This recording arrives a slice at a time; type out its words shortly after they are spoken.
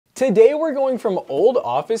Today we're going from old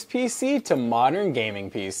office PC to modern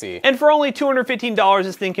gaming PC. And for only $215,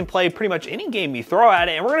 this thing can play pretty much any game you throw at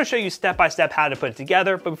it, and we're gonna show you step-by-step how to put it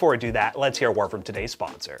together. But before we do that, let's hear a word from today's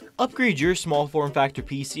sponsor. Upgrade your small form factor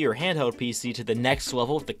PC or handheld PC to the next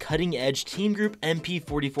level with the cutting-edge Team Group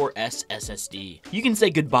MP44S SSD. You can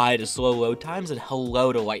say goodbye to slow load times and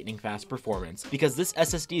hello to lightning-fast performance, because this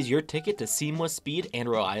SSD is your ticket to seamless speed and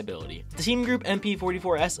reliability. The Team Group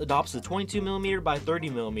MP44S adopts the 22mm by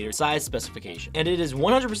 30mm size specification, and it is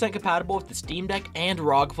 100% compatible with the Steam Deck and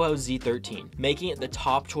ROG Flow Z13, making it the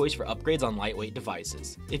top choice for upgrades on lightweight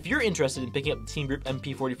devices. If you're interested in picking up the Team Group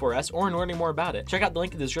MP44S or in learning more about it, check out the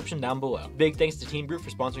link in the description down below. Big thanks to Team Group for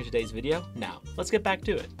sponsoring today's video. Now, let's get back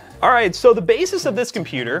to it. All right, so the basis of this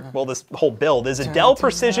computer, well, this whole build, is a Dell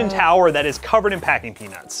Precision tower that is covered in packing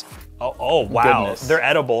peanuts. Oh wow, goodness. They're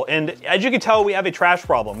edible. And as you can tell, we have a trash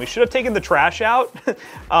problem. We should have taken the trash out.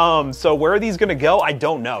 So where are these gonna go? I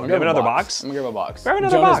don't know. Do you have another box? I'm gonna grab a box. Grab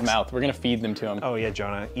another Jonah's box. mouth. We're gonna feed them to him. Oh yeah,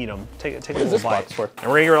 Jonah, eat them. Take a little little bite. And we're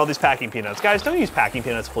gonna get all these packing peanuts. Guys, don't use packing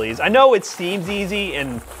peanuts, please. I know it seems easy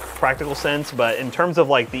in practical sense, but in terms of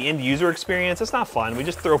like the end user experience, it's not fun. We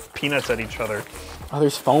just throw peanuts at each other. Oh,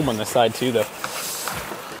 there's foam on the side too, though.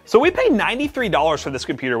 So we paid $93 for this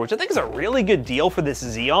computer, which I think is a really good deal for this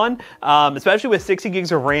Xeon, especially with 60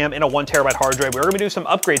 gigs of RAM and a 1TB hard drive. We're gonna do some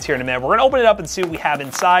upgrades here in a minute. We're gonna open it up and see what we have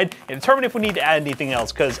inside and determine if we need to add anything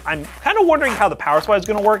else, because I'm kind of wondering how the power supply is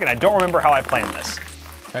gonna work, and I don't remember how I planned this.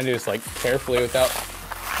 Trying to do this like carefully without,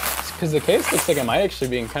 because the case looks like it might actually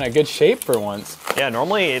be in kind of good shape for once. Yeah,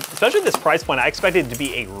 normally, especially at this price point, I expected it to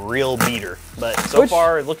be a real beater, but so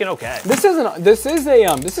far, looking okay. This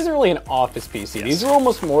isn't really an office PC. Yes. These are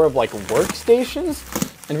almost more of like workstations.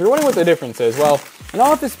 And if you're wondering what the difference is, well, an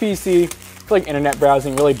office PC, for like internet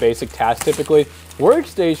browsing, really basic tasks typically.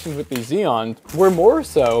 Workstations with these Xeons were more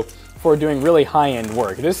so for doing really high-end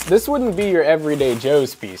work. This wouldn't be your everyday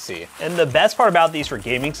Joe's PC. And the best part about these for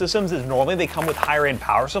gaming systems is normally they come with higher-end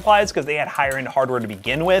power supplies because they had higher-end hardware to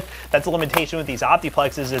begin with. That's the limitation with these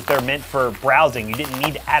Optiplexes, is they're meant for browsing. You didn't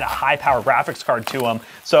need to add a high-power graphics card to them.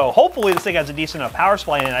 So hopefully this thing has a decent enough power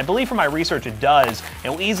supply, and I believe from my research it does,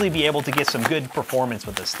 and we'll easily be able to get some good performance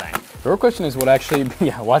with this thing. The real question is,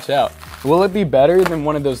 yeah, watch out. Will it be better than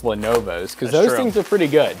one of those Lenovo's? Because those things are pretty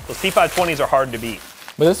good. Those T520s are hard to beat.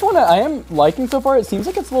 But this one I am liking so far. It seems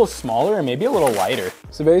like it's a little smaller and maybe a little lighter.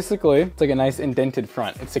 So basically, it's like a nice indented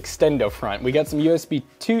front. It's extendo front. We got some USB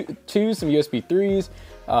 2s, some USB 3s.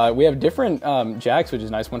 We have different jacks, which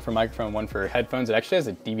is nice. One for microphone, one for headphones. It actually has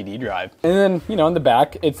a DVD drive. And then, you know, in the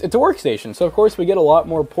back, it's a workstation. So of course we get a lot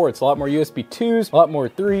more ports, a lot more USB 2s, a lot more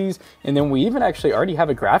 3s. And then we even actually already have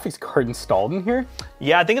a graphics card installed in here.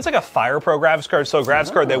 Yeah, I think it's like a FirePro graphics card. So a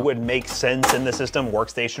graphics card that would make sense in the system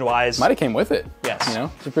workstation-wise. Might have came with it. Yes. You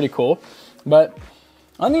know, it's pretty cool. But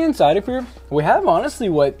on the inside of here, we have honestly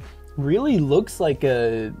what really looks like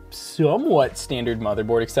a somewhat standard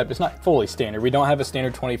motherboard, except it's not fully standard. We don't have a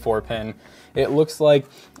standard 24-pin. It looks like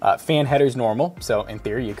fan header's normal, so in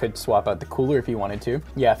theory you could swap out the cooler if you wanted to.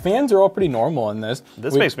 Yeah, fans are all pretty normal in this.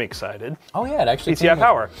 This makes me excited. Oh yeah, it actually PCI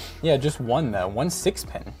power. Yeah, just one though, one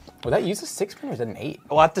 6-pin. Will that use a 6-pin or is that an 8?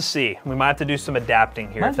 We'll have to see. We might have to do some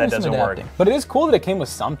adapting here if that doesn't work. But it is cool that it came with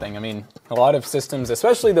something. I mean, a lot of systems,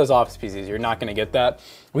 especially those office PCs, you're not gonna get that.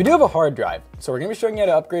 We do have a hard drive, so we're gonna be showing you how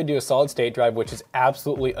to upgrade to a solid state drive, which is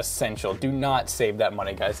absolutely essential. Do not save that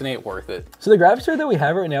money, guys. It ain't worth it. So the graphics card that we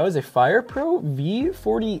have right now is a FirePro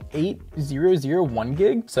V48001 1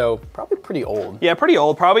 gig, so probably pretty old. Yeah, pretty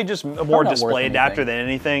old. Probably just more display adapter than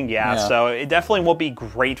anything. Yeah, so it definitely won't be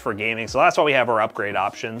great for gaming. So that's why we have our upgrade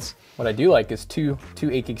options. What I do like is two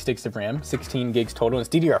 8-gig sticks of RAM, 16 gigs total. It's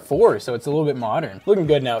DDR4, so it's a little bit modern. Looking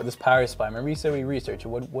good now with this power supply. Remember you said we researched it.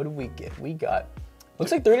 What did we get? We got,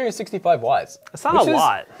 looks like 365 watts. That's not a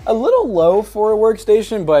lot. A little low for a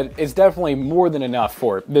workstation, but it's definitely more than enough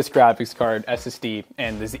for this graphics card, SSD,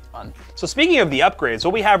 and the Xeon. So speaking of the upgrades,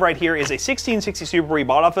 what we have right here is a 1660 Super we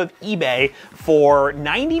bought off of eBay for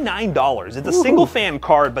 $99. It's a single fan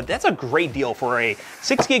card, but that's a great deal for a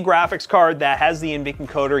 6-gig graphics card that has the NVIDIA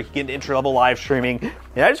encoder. You can get entry-level live streaming.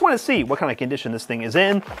 And I just want to see what kind of condition this thing is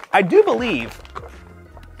in. I do believe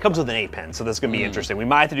comes with an 8-pin, so this is gonna be interesting. We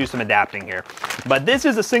might have to do some adapting here. But this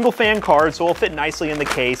is a single fan card, so it'll fit nicely in the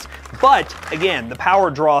case. But again, the power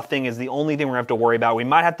draw thing is the only thing we're gonna have to worry about. We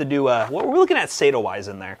might have to do what we're looking at SATA-wise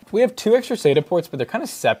in there. We have 2 extra SATA ports, but they're kind of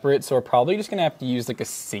separate, so we're probably just gonna have to use like a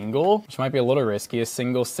single, which might be a little risky, a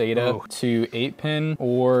single SATA to 8-pin,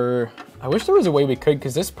 or I wish there was a way we could,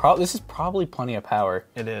 because this is probably plenty of power.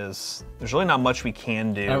 It is. There's really not much we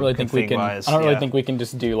can do. I don't really think we can. I don't really think we can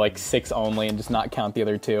just do like 6 only and just not count the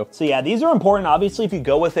other 2. So yeah, these are important. Obviously, if you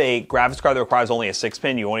go with a graphics card that requires only a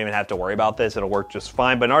 6-pin, you won't even have to worry about this. It'll work just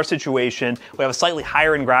fine. But in our situation, we have a slightly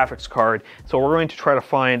higher end graphics card, so we're going to try to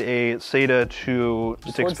find a SATA to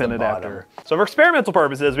 6-pin adapter. So for experimental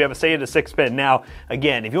purposes, we have a SATA to 6-pin. Now,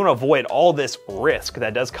 again, if you want to avoid all this risk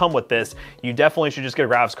that does come with this, you definitely should just get a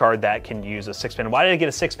graphics card that can use a 6-pin. Why did I get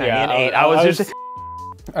a 6-pin and 8? I was just...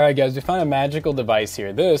 All right, guys, we found a magical device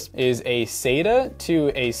here. This is a SATA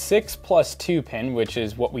to a 6+2 pin, which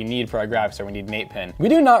is what we need for our graphics card. We need an 8-pin. We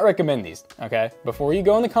do not recommend these, okay? Before you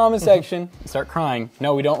go in the comment section and start crying,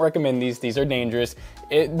 no, we don't recommend these. These are dangerous.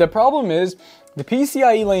 The problem is, the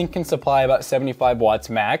PCIe lane can supply about 75 watts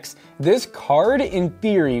max. This card, in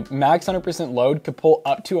theory, max 100% load, could pull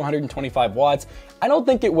up to 125 watts. I don't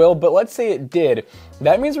think it will, but let's say it did.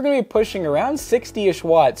 That means we're gonna be pushing around 60-ish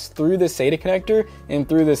watts through the SATA connector and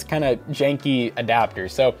through this kind of janky adapter.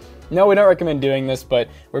 So, no, we don't recommend doing this, but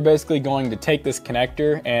we're basically going to take this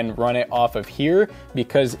connector and run it off of here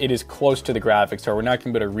because it is close to the graphics card. We're not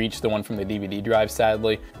gonna be able to reach the one from the DVD drive,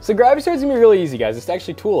 sadly. So graphics card's gonna be really easy, guys. It's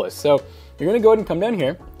actually toolless. So you're gonna go ahead and come down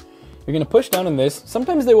here. You're gonna push down on this.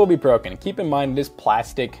 Sometimes they will be broken. Keep in mind it is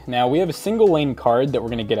plastic. Now we have a single lane card that we're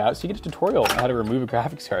gonna get out. So you get a tutorial on how to remove a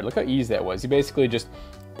graphics card. Look how easy that was. You basically just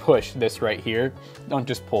push this right here. Don't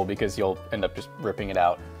just pull because you'll end up just ripping it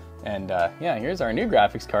out. And yeah, here's our new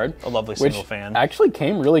graphics card. A lovely single fan. Actually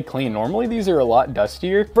came really clean. Normally these are a lot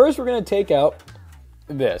dustier. First, we're gonna take out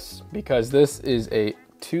this because this is a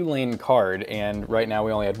 2-lane card, and right now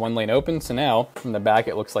we only had 1 lane open. So now from the back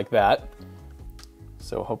it looks like that.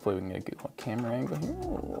 So hopefully we can get a good little camera angle here,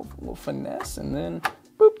 a little finesse, and then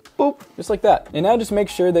boop, boop, just like that. And now just make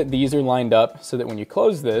sure that these are lined up so that when you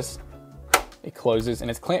close this, it closes and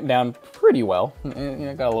it's clamped down pretty well. You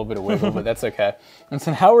know, got a little bit of wiggle, but that's okay. And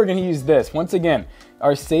so how we're gonna use this, once again,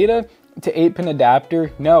 our SATA to 8-pin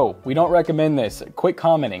adapter, no, we don't recommend this. Quit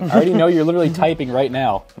commenting. I already know you're literally typing right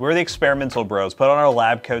now. We're the experimental bros. Put on our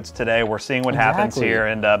lab coats today. We're seeing what happens here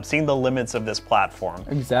and seeing the limits of this platform.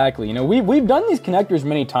 Exactly. You know, we've done these connectors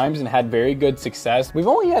many times and had very good success. We've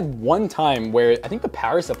only had one time where I think the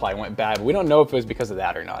power supply went bad. But we don't know if it was because of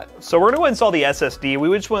that or not. So we're going to install the SSD.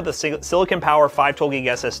 We just went with the Silicon Power 512 gig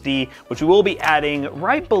SSD, which we will be adding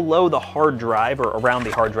right below the hard drive or around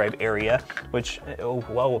the hard drive area, which, oh,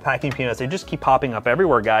 well, packing peanuts, they just keep popping up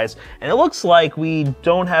everywhere, guys. And it looks like we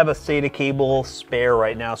don't have a SATA cable spare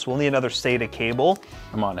right now, so we'll need another SATA cable.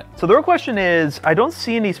 I'm on it. So the real question is, I don't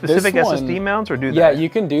see any specific SSD mounts, or do yeah, that? you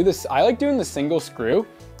can do this. I like doing the single screw.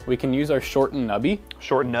 We can use our shortened nubby.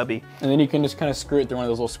 Shortened nubby. And then you can just kind of screw it through one of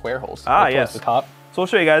those little square holes. Ah, yes. The top. So I'll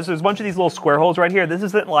show you guys. There's a bunch of these little square holes right here. This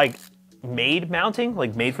isn't like made mounting,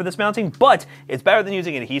 like made for this mounting, but it's better than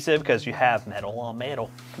using adhesive because you have metal on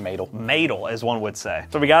metal. Metal, as one would say.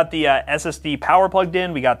 So we got the SSD power plugged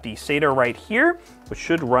in. We got the SATA right here, which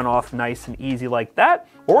should run off nice and easy like that.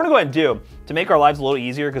 What we're gonna go ahead and do to make our lives a little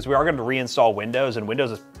easier, because we are going to reinstall Windows, and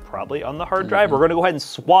Windows is probably on the hard drive. We're gonna go ahead and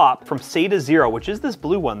swap from SATA 0, which is this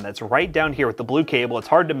blue one that's right down here with the blue cable. It's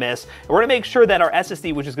hard to miss. And we're gonna make sure that our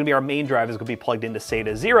SSD, which is gonna be our main drive, is gonna be plugged into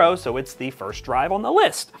SATA 0, so it's the first drive on the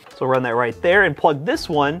list. So we'll run that right there and plug this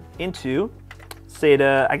one into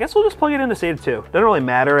SATA, I guess we'll just plug it into SATA 2. Doesn't really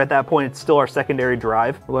matter at that point, it's still our secondary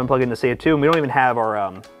drive. We're gonna plug it into SATA 2, and we don't even have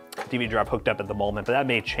our DVD drive hooked up at the moment, but that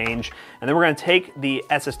may change. And then we're gonna take the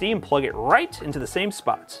SSD and plug it right into the same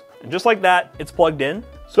spots. And just like that, it's plugged in.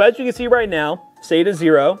 So as you can see right now, SATA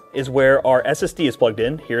 0 is where our SSD is plugged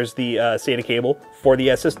in. Here's the SATA cable for the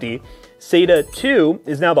SSD. SATA 2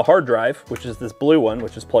 is now the hard drive, which is this blue one,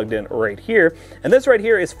 which is plugged in right here. And this right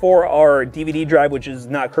here is for our DVD drive, which is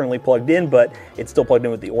not currently plugged in, but it's still plugged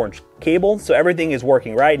in with the orange cable. So everything is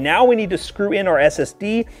working right. Now we need to screw in our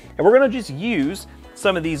SSD, and we're gonna just use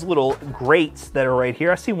some of these little grates that are right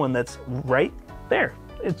here. I see one that's right there.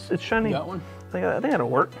 It's shining. That one? I think that'll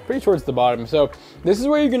work. Pretty towards the bottom. So this is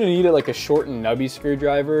where you're gonna need it, like a shortened nubby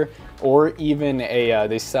screwdriver, or even a,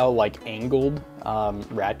 they sell like angled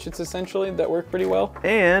ratchets essentially that work pretty well.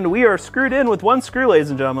 And we are screwed in with one screw,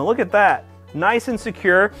 ladies and gentlemen. Look at that. Nice and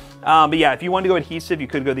secure. But yeah, if you want to go adhesive, you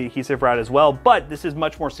could go the adhesive route as well. But this is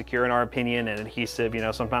much more secure in our opinion, and adhesive, you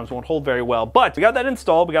know, sometimes won't hold very well. But we got that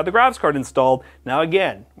installed. We got the graphics card installed. Now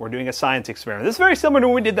again, we're doing a science experiment. This is very similar to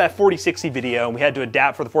when we did that 4060 video, and we had to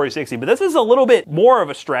adapt for the 4060. But this is a little bit more of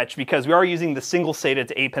a stretch because we are using the single SATA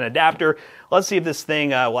to 8-pin adapter. Let's see if this thing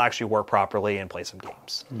will actually work properly and play some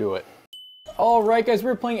games. Do it. All right, guys,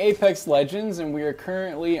 we're playing Apex Legends, and we are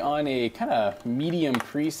currently on a kind of medium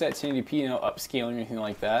preset 1080p, no upscaling or anything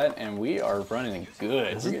like that, and we are running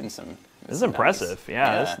good. We're getting some This is impressive. Nice.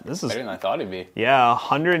 Yeah, this is better than I thought it'd be. Yeah,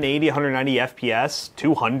 180, 190 FPS,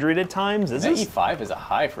 200 at times. This E5 is a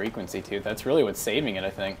high frequency too. That's really what's saving it, I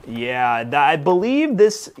think. Yeah, I believe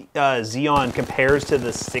this Xeon compares to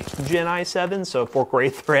the 6th gen i7, so 4-core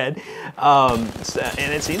 8th thread,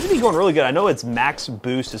 and it seems to be going really good. I know its max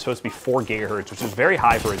boost is supposed to be 4 gigahertz, which is very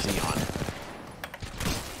high for a Xeon.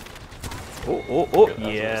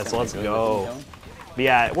 Yes, let's go. But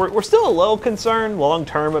yeah, we're still a little concerned long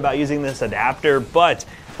term about using this adapter, but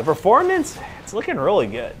the performance, it's looking really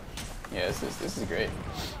good. Yeah, this is great.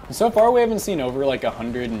 So far, we haven't seen over like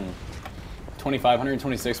 125,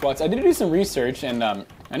 126 watts. I did do some research, and I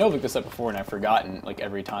know I've looked this up before and I've forgotten like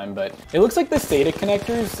every time, but it looks like the SATA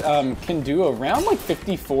connectors can do around like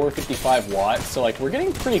 54, 55 watts. So like we're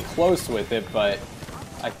getting pretty close with it, but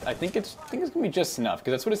I think it's gonna be just enough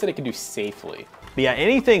because that's what it said it could do safely. But yeah,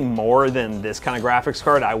 anything more than this kind of graphics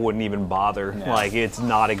card, I wouldn't even bother. No. Like, it's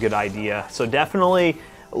not a good idea. So definitely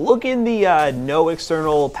look in the no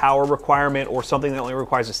external power requirement or something that only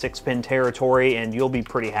requires a 6-pin territory, and you'll be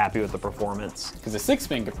pretty happy with the performance. Because a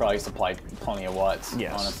 6-pin could probably supply plenty of watts,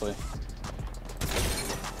 yes. Honestly.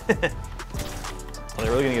 Are they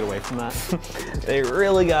really gonna get away from that? They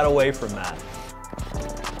really got away from that.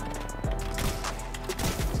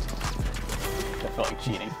 That felt like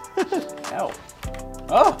cheating. Ow.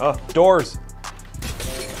 Oh, doors.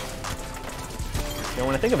 You know,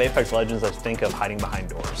 when I think of Apex Legends, I think of hiding behind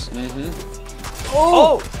doors. Mm-hmm.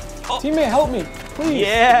 Oh! Teammate, help me, please.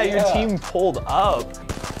 Yeah, your team pulled up.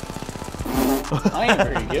 I ain't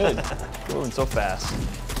very good. You're moving so fast.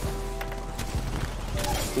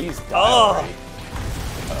 Please die.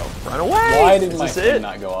 Oh! Run away! Why did my thing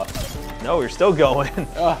not go off? No, you're still going.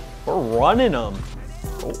 We're running them.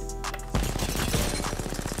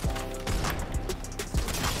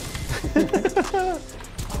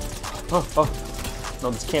 Oh.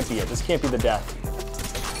 No, this can't be it. This can't be the death.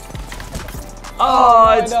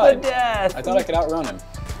 Oh, it's the death. I thought I could outrun him.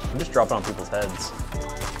 I'm just dropping on people's heads.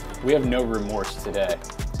 We have no remorse today.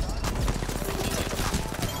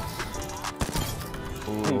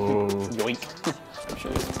 Ooh. Yoink. I'm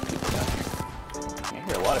sure there's people down here. I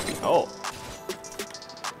hear a lot of people. Oh.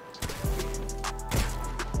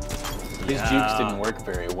 His jukes didn't work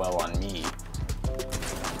very well on me.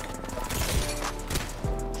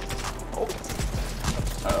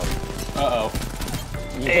 Uh-oh.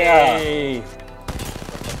 Yeah. Hey.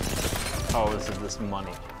 Oh, this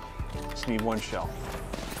money. Just need one shell.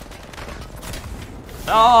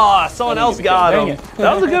 Oh, someone else got him.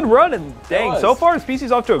 That was a good run, and dang, so far this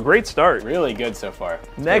PC's off to a great start. Really good so far.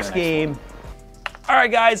 Next game. All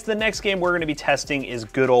right, guys, the next game we're going to be testing is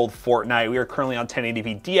good old Fortnite. We are currently on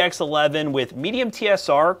 1080p DX11 with medium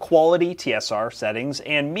TSR, quality TSR settings,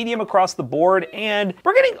 and medium across the board, and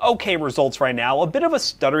we're getting okay results right now. A bit of a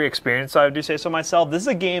stuttery experience, I do say so myself. This is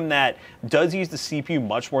a game that does use the CPU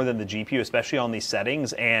much more than the GPU, especially on these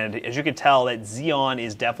settings, and as you can tell, that Xeon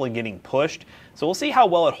is definitely getting pushed. So we'll see how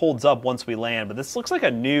well it holds up once we land, but this looks like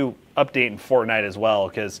a new update in Fortnite as well,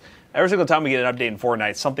 because every single time we get an update in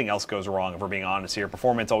Fortnite, something else goes wrong, if we're being honest here.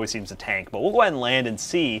 Performance always seems to tank, but we'll go ahead and land and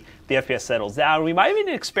see if the FPS settles down. We might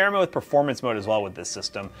even experiment with performance mode as well with this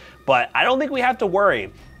system, but I don't think we have to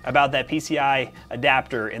worry about that PCI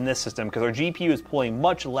adapter in this system because our GPU is pulling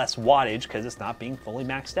much less wattage because it's not being fully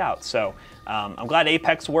maxed out. So I'm glad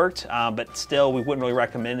Apex worked, but still we wouldn't really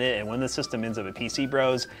recommend it. And when the system ends up at PC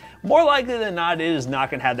Bros, more likely than not, it is not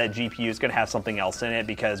going to have that GPU. It's going to have something else in it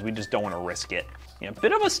because we just don't want to risk it. You know,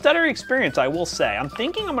 bit of a stuttery experience, I will say. I'm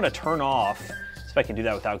thinking I'm going to turn off, see if I can do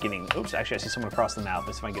that without getting, oops, actually I see someone across the map.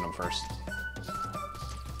 Let's see if I can get them first.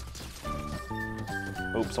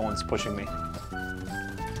 Oops, someone's pushing me.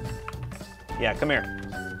 Yeah, come here.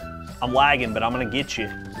 I'm lagging, but I'm gonna get you.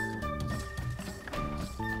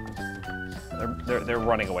 They're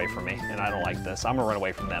running away from me, and I don't like this. I'm gonna run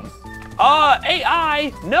away from them.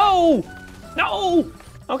 AI! No! No!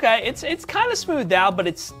 Okay, it's kind of smoothed out, but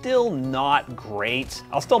it's still not great.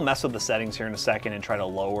 I'll still mess with the settings here in a second and try to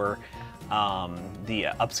lower the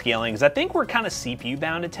upscaling, because I think we're kind of CPU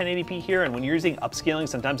bound at 1080p here, and when you're using upscaling,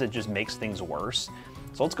 sometimes it just makes things worse.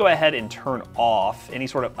 So let's go ahead and turn off any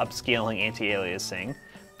sort of upscaling anti-aliasing.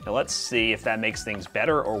 Now let's see if that makes things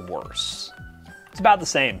better or worse. It's about the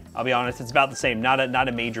same, I'll be honest, it's about the same, not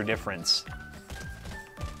a major difference.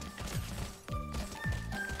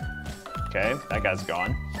 Okay, that guy's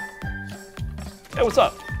gone. Hey, what's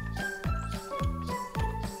up?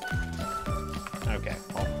 Okay,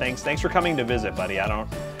 well, thanks for coming to visit, buddy. I don't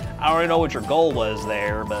really know what your goal was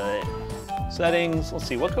there, but settings, let's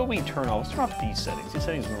see, what could we turn off? Let's turn off these settings. These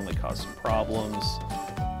settings normally cause some problems.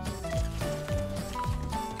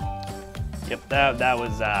 Yep, that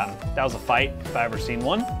was a fight if I ever seen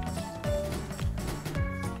one.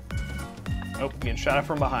 Oh, getting shot at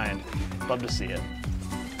from behind. Love to see it.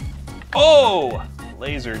 Oh,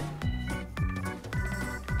 lasered.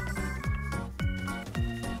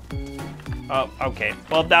 Oh, okay.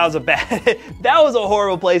 Well, that was a that was a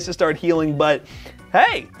horrible place to start healing, but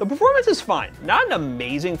hey, the performance is fine. Not an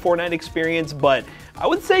amazing Fortnite experience, but I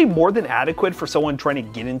would say more than adequate for someone trying to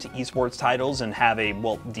get into esports titles and have a,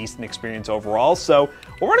 well, decent experience overall. So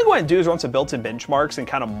what we're gonna go ahead and do is run some built-in benchmarks and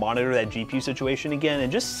kind of monitor that GPU situation again and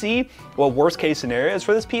just see what worst case scenario is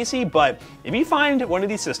for this PC. But if you find one of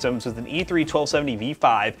these systems with an E3 1270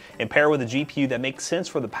 V5 and pair with a GPU that makes sense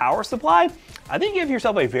for the power supply, I think you have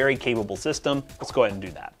yourself a very capable system. Let's go ahead and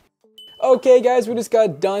do that. Okay guys, we just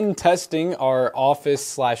got done testing our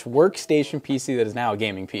office/workstation PC that is now a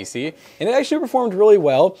gaming PC, and it actually performed really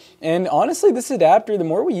well. And honestly, this adapter, the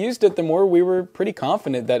more we used it, the more we were pretty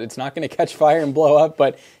confident that it's not going to catch fire and blow up,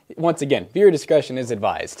 but once again, viewer discretion is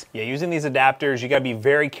advised. Yeah, using these adapters, you gotta be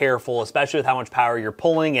very careful, especially with how much power you're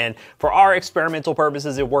pulling, and for our experimental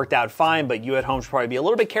purposes, it worked out fine, but you at home should probably be a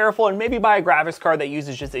little bit careful and maybe buy a graphics card that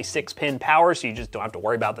uses just a 6-pin power, so you just don't have to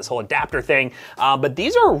worry about this whole adapter thing. But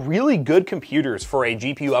these are really good computers for a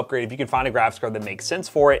GPU upgrade if you can find a graphics card that makes sense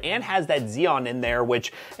for it and has that Xeon in there,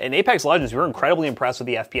 which in Apex Legends, we were incredibly impressed with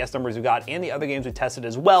the FPS numbers we got and the other games we tested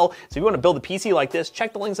as well. So if you wanna build a PC like this,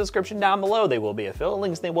 check the links in the description down below. They will be affiliate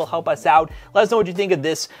links, and they will help us out. Let us know what you think of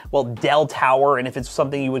this, well, Dell Tower, and if it's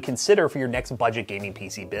something you would consider for your next budget gaming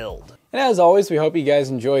PC build. And as always, we hope you guys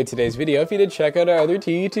enjoyed today's video. If you did, check out our other two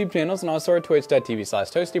YouTube channels and also our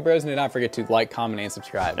twitch.tv/ToastyBros, and do not forget to like, comment, and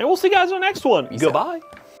subscribe. And we'll see you guys in the next one. Peace Goodbye.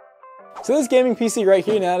 out. So this gaming PC right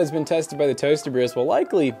here now that has been tested by the Toasty Bros will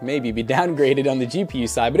likely maybe be downgraded on the GPU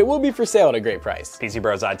side, but it will be for sale at a great price.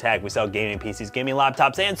 PCBros.tech, we sell gaming PCs, gaming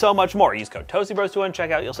laptops, and so much more. Use code ToastyBros20 and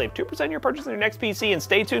check out. You'll save 2% on your purchase on your next PC. And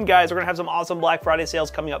stay tuned, guys. We're going to have some awesome Black Friday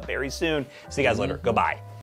sales coming up very soon. See you guys later. Goodbye.